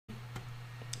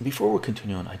before we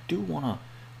continue on, I do want to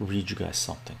read you guys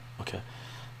something. Okay,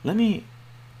 let me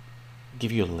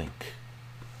give you a link.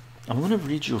 I'm going to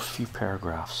read you a few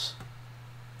paragraphs.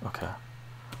 Okay,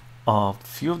 a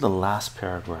few of the last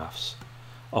paragraphs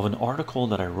of an article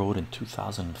that I wrote in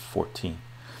 2014,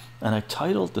 and I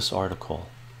titled this article,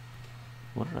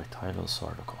 what did I title this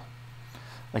article?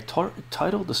 I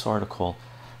titled this article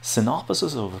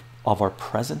Synopsis of Our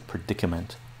Present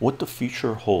Predicament, What the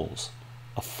Future Holds,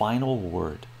 a Final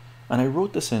Word. And I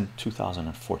wrote this in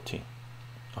 2014.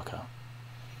 Okay,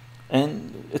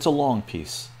 and it's a long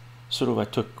piece. Sort of I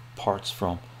took parts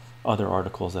from other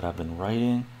articles that I've been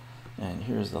writing, and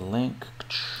here's the link.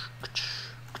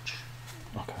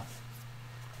 Okay,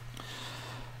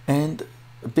 and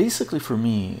basically for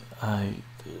me,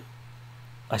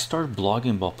 I started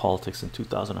blogging about politics in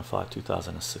 2005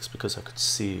 2006 because I could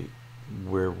see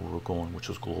where we were going, which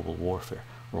was global warfare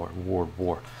or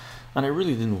war, and I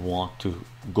really didn't want to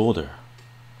go there.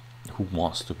 Who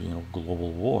wants to be in a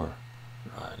global war,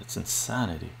 right? It's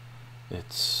insanity.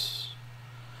 It's,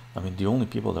 I mean, the only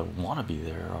people that want to be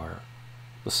there are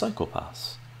the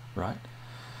psychopaths, right?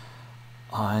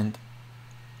 And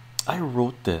I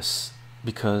wrote this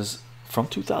because from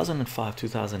 2005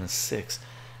 2006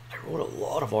 I wrote a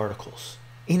lot of articles,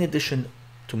 in addition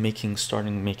to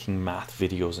starting making math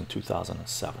videos in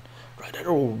 2007, right? I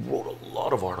wrote a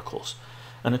lot of articles,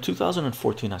 and in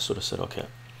 2014 I sort of said, okay,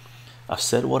 I've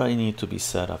said what I need to be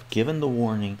said, I've given the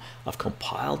warning, I've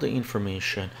compiled the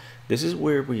information, this is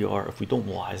where we are. If we don't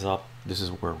wise up, this is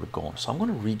where we're going. So I'm going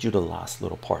to read you the last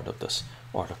little part of this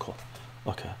article.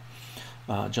 Okay,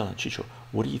 John and Chycho,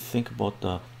 what do you think about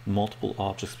the multiple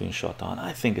objects being shot down?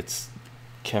 I think it's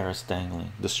carrots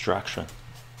dangling, distraction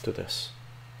to this.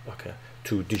 Okay,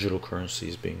 to digital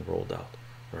currencies being rolled out,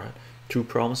 right? Two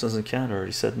provinces in Canada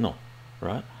already said no,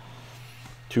 right?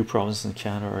 Two provinces in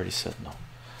Canada already said no.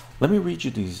 Let me read you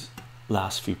these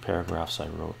last few paragraphs I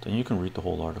wrote, and you can read the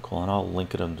whole article, and I'll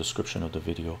link it in the description of the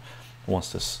video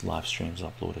once this live stream is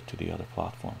uploaded to the other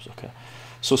platforms. Okay,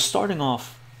 so starting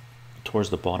off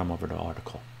towards the bottom of the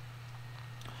article,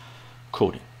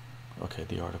 quoting, okay,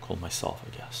 the article myself,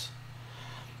 I guess.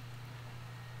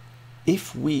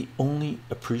 If we only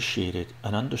appreciated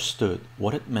and understood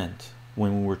what it meant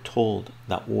when we were told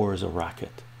that war is a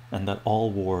racket and that all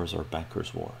wars are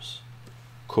bankers' wars.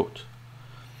 Quote,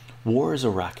 war is a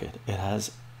racket.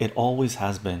 It always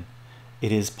has been.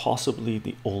 It is possibly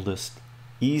the oldest,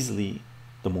 easily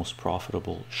the most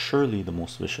profitable, surely the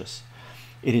most vicious.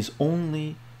 It is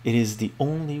the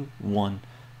only one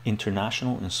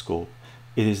international in scope.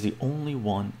 It is the only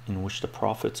one in which the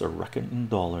profits are reckoned in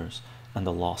dollars and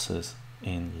the losses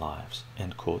in lives.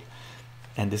 End quote.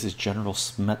 And this is General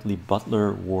Smedley.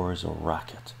 Butler, war is a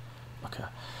racket. Okay,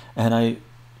 and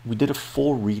we did a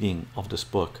full reading of this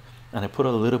book, and I put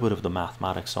a little bit of the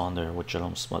mathematics on there what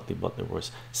General Smedley Butler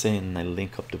was saying, and I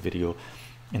link up the video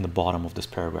in the bottom of this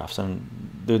paragraph.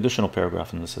 And the additional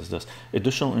paragraph in this is this: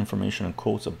 additional information and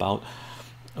quotes about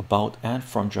and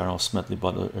from General Smedley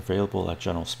Butler available at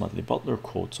General Smedley Butler,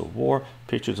 quotes of war,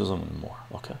 patriotism, and more.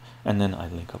 Okay, and then I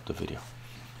link up the video.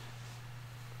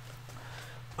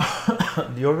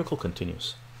 The article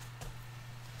continues.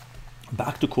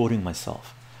 Back to quoting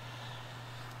myself.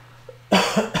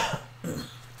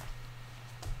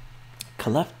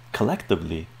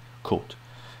 Collectively, quote,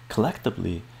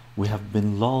 collectively we have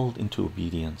been lulled into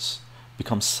obedience,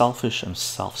 become selfish and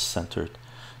self-centered,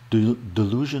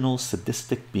 delusional,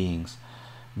 sadistic beings,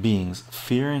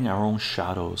 fearing our own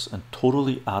shadows and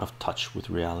totally out of touch with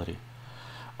reality.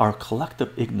 Our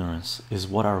collective ignorance is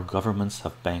what our governments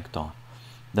have banked on,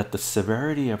 that the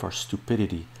severity of our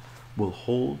stupidity will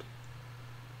hold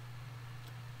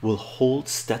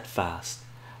steadfast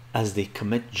as they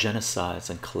commit genocides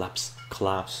and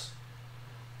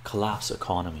collapse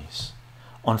economies.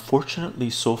 Unfortunately,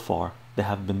 so far they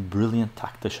have been brilliant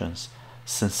tacticians,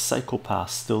 since psychopaths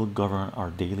still govern our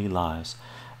daily lives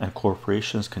and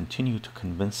corporations continue to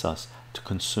convince us to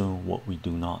consume what we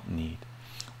do not need.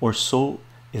 Or so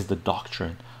is the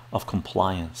doctrine of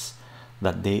compliance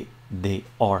that they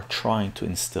are trying to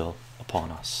instill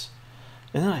upon us.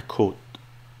 And then I quote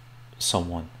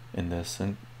someone in this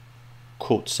and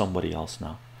quote somebody else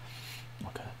now.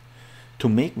 Okay, to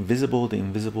make visible the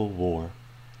invisible war,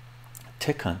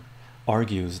 Tikhon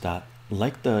argues that,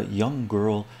 like the young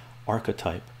girl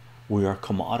archetype, we are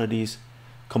commodities,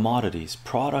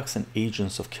 products and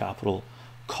agents of capital,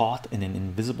 caught in an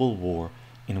invisible war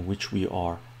in which we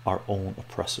are our own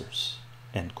oppressors.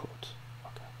 End quote.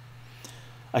 Okay,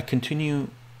 I continue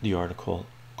the article,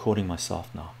 quoting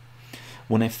myself now.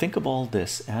 When I think of all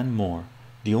this and more,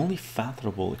 the only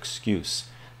fathomable excuse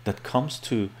that comes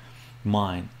to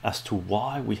mind as to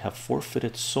why we have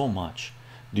forfeited so much.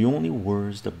 The only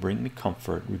words that bring me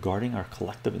comfort regarding our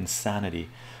collective insanity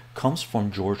comes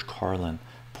from George Carlin,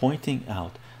 pointing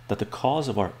out that the cause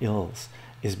of our ills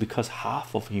is because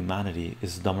half of humanity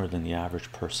is dumber than the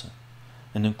average person.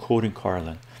 And then quoting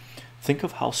Carlin, think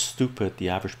of how stupid the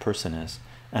average person is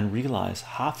and realize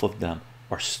half of them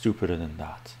are stupider than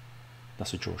that.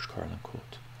 That's a George Carlin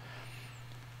quote.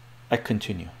 I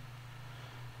continue.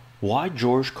 Why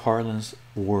George Carlin's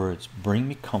words bring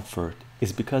me comfort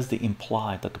is because they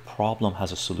imply that the problem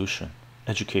has a solution,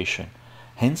 education.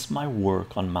 Hence my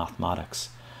work on mathematics.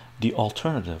 The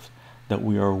alternative, that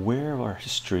we are aware of our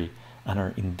history and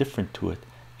are indifferent to it,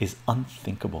 is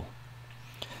unthinkable.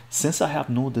 Since I have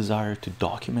no desire to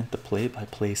document the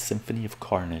play-by-play symphony of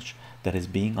carnage that is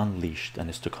being unleashed and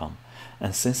is to come,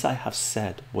 and since I have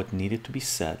said what needed to be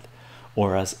said,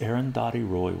 or as Arundhati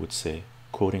Roy would say,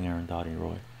 quoting Arundhati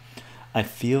Roy, I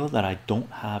feel that I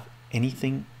don't have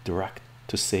anything direct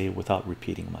to say without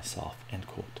repeating myself. End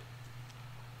quote.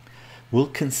 We'll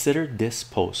consider this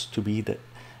post to be the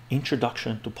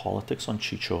introduction to politics on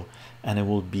Chycho, and it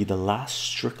will be the last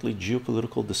strictly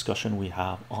geopolitical discussion we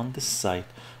have on this site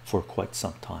for quite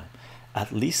some time,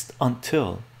 at least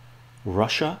until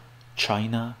Russia,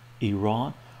 China,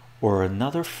 Iran, or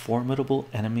another formidable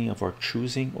enemy of our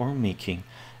choosing or making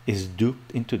is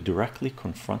duped into directly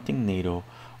confronting NATO,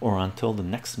 or until the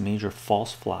next major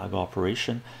false flag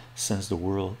operation sends the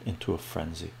world into a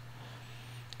frenzy.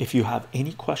 If you have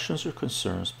any questions or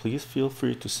concerns, please feel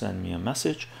free to send me a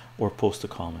message or post a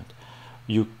comment.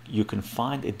 You can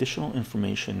find additional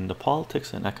information in the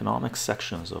politics and economics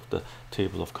sections of the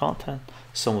table of content.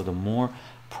 Some of the more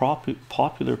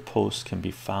popular posts can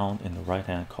be found in the right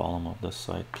hand column of the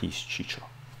site. Peace, Chycho.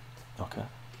 Okay,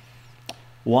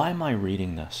 why am I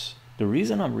reading this? The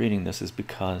reason I'm reading this is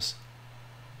because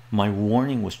my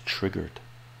warning was triggered.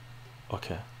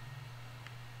 Okay,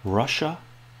 Russia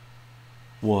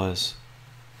was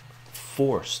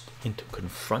forced into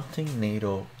confronting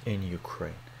NATO in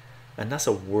Ukraine, and that's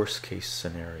a worst case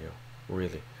scenario,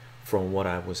 really, from what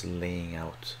I was laying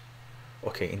out.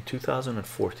 Okay, in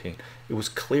 2014 it was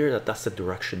clear that that's the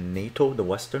direction NATO, the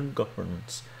Western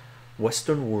governments,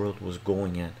 Western world was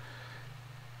going in,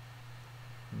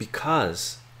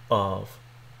 because of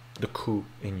the coup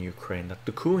in Ukraine. That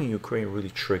the coup in Ukraine really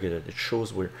triggered it. It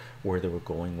shows where they were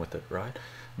going with it, right?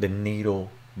 The NATO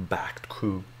backed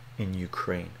coup in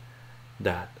Ukraine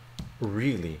that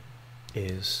really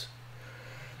is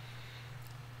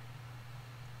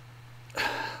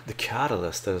the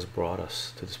catalyst that has brought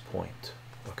us to this point.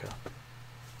 Okay,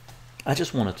 I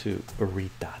just wanted to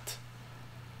read that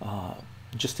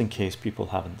just in case people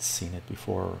haven't seen it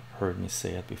before, or heard me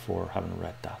say it before, or haven't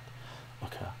read that.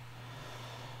 Okay,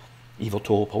 Evil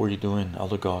Tulip, how are you doing?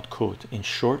 Elder God quote, in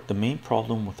short, the main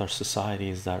problem with our society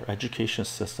is that our education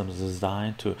system is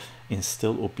designed to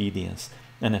instill obedience,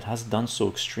 and it has done so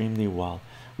extremely well.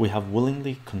 We have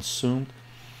willingly consumed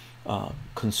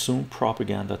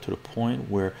propaganda to the point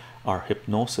where our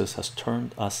hypnosis has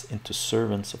turned us into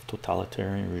servants of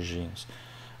totalitarian regimes.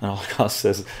 And all God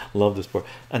says, love this part,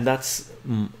 and that's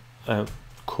a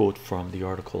quote from the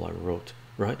article I wrote,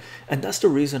 right? And that's the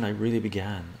reason I really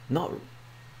began, not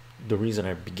the reason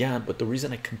I began, but the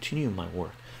reason I continue my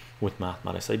work with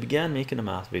mathematics. I began making the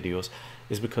math videos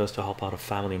is because to help out a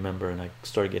family member, and I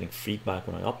started getting feedback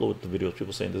when I upload the videos,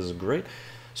 people saying this is great,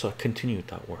 so I continued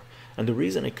that work. And the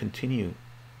reason I continue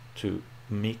to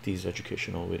make these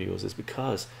educational videos is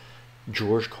because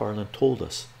George Carlin told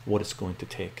us what it's going to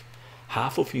take.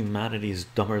 Half of humanity is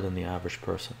dumber than the average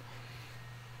person.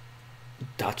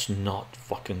 That's not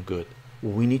fucking good.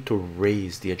 We need to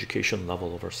raise the education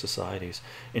level of our societies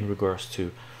in regards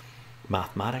to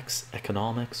mathematics,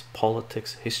 economics,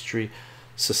 politics, history,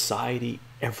 society,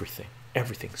 everything,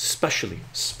 especially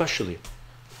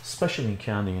in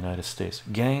Canada, United States.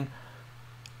 Gang,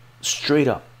 straight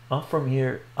up, I'm from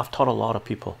here. I've taught a lot of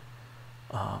people,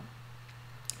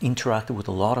 interacted with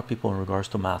a lot of people in regards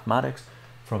to mathematics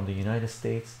from the United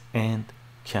States and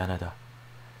Canada.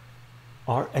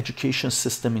 Our education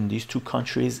system in these two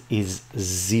countries is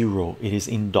zero. It is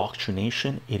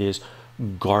indoctrination. It is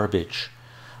garbage.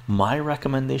 My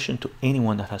recommendation to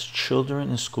anyone that has children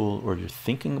in school, or you're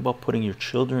thinking about putting your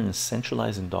children in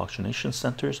centralized indoctrination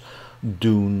centers,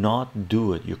 do not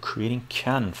do it. You're creating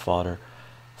cannon fodder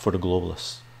for the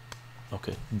globalists.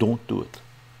 Okay, don't do it.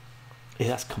 It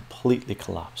has completely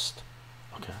collapsed.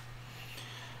 Okay.